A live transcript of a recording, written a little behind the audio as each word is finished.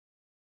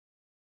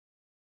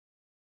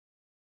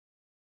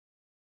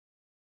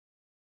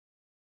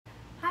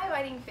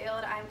fighting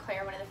field. I'm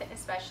Claire, one of the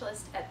fitness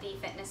specialists at the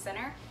fitness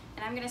center,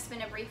 and I'm going to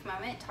spend a brief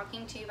moment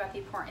talking to you about the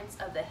importance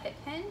of the hip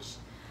hinge.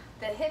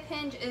 The hip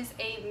hinge is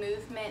a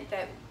movement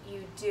that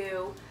you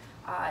do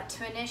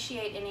to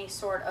initiate any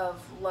sort of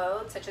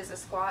load, such as a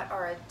squat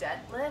or a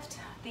deadlift.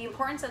 The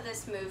importance of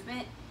this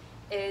movement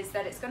is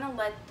that it's going to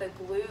let the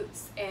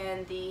glutes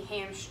and the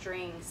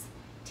hamstrings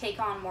take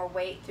on more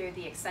weight through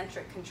the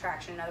eccentric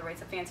contraction. In other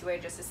words, a fancy way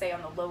just to say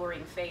on the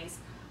lowering phase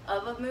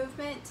of a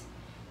movement.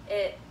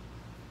 It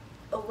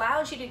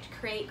allows you to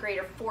create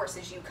greater force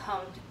as you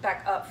come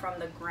back up from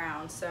the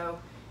ground. So,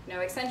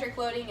 eccentric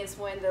loading is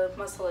when the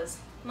muscle is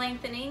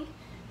lengthening,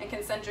 and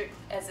concentric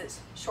as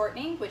it's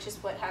shortening, which is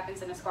what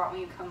happens in a squat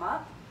when you come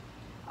up.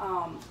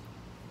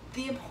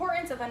 The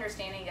importance of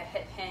understanding a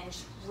hip hinge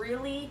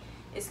really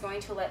is going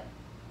to let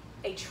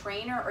a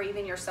trainer or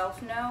even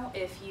yourself know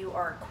if you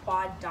are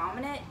quad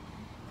dominant.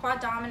 Quad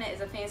dominant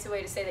is a fancy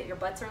way to say that your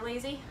butts are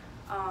lazy.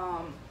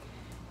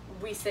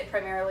 We sit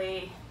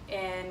primarily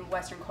in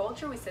Western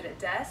culture, we sit at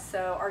desks,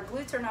 so our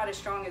glutes are not as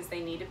strong as they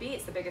need to be.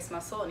 It's the biggest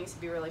muscle, it needs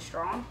to be really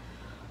strong.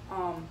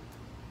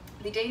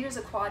 The dangers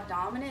of quad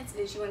dominance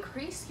is you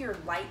increase your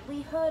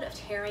likelihood of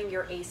tearing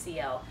your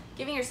ACL,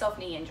 giving yourself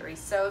knee injuries.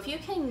 So if you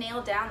can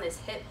nail down this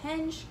hip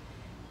hinge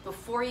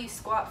before you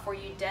squat, before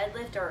you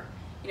deadlift, or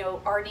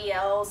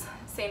RDLs,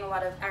 saying a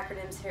lot of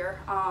acronyms here,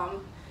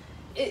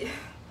 it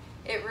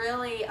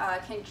really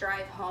can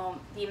drive home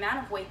the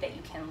amount of weight that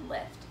you can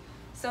lift.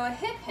 So a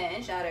hip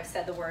hinge, now that I've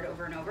said the word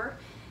over and over,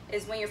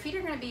 is when your feet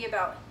are going to be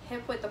about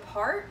hip width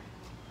apart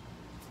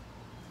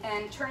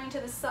and turning to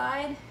the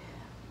side.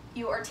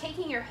 You are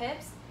taking your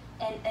hips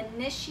and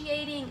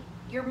initiating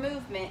your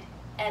movement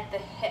at the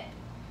hip.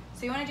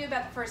 So you want to do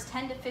about the first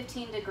 10 to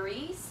 15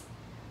 degrees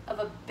of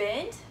a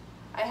bend.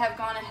 I have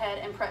gone ahead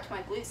and prepped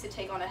my glutes to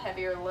take on a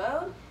heavier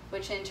load,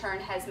 which in turn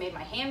has made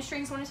my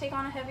hamstrings want to take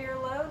on a heavier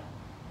load.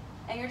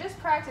 And you're just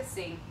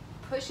practicing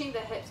pushing the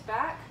hips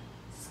back,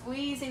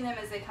 squeezing them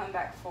as they come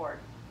back forward.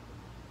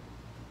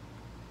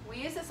 We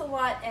use this a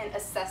lot in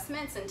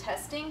assessments and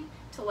testing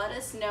to let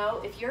us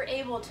know if you're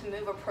able to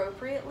move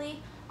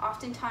appropriately.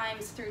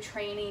 Oftentimes through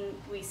training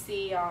we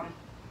see,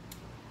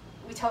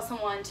 we tell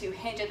someone to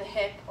hinge at the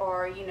hip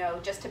or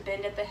just to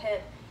bend at the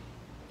hip.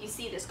 You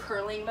see this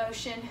curling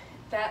motion.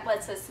 That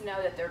lets us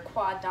know that they're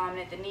quad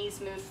dominant. The knees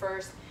move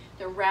first.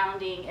 They're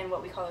rounding in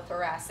what we call the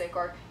thoracic,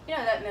 or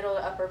that middle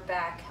to upper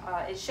back.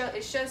 It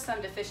shows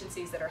some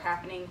deficiencies that are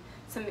happening,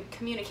 some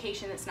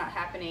communication that's not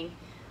happening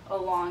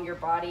along your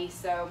body.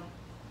 So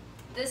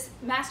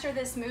master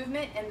this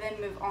movement and then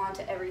move on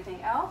to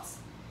everything else.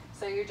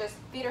 So you're just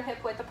feet are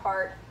hip width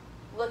apart,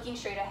 looking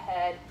straight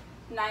ahead,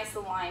 nice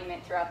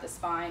alignment throughout the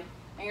spine,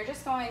 and you're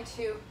just going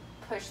to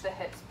push the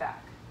hips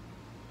back.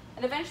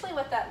 And eventually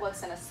what that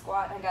looks in a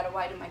squat, I got to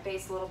widen my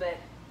base a little bit,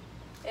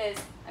 is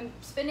I'm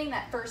spending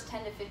that first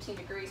 10 to 15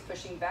 degrees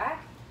pushing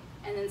back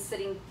and then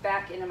sitting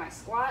back into my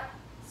squat,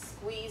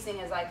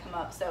 squeezing as I come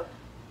up. So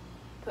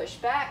push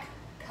back,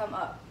 come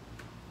up.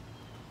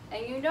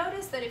 And you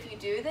notice that if you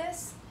do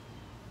this,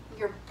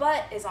 your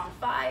butt is on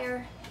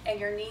fire and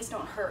your knees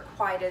don't hurt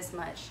quite as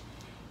much.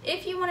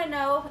 If you want to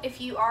know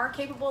if you are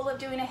capable of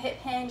doing a hip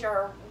hinge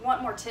or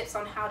want more tips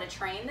on how to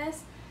train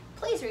this,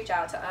 please reach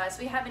out to us.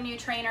 We have a new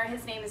trainer.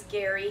 His name is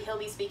Gary. He'll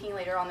be speaking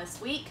later on this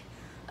week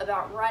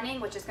about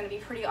running, which is going to be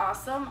pretty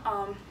awesome.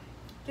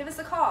 Give us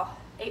a call,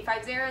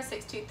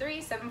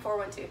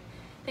 850-623-7412.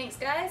 Thanks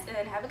guys,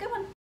 and have a good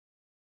one.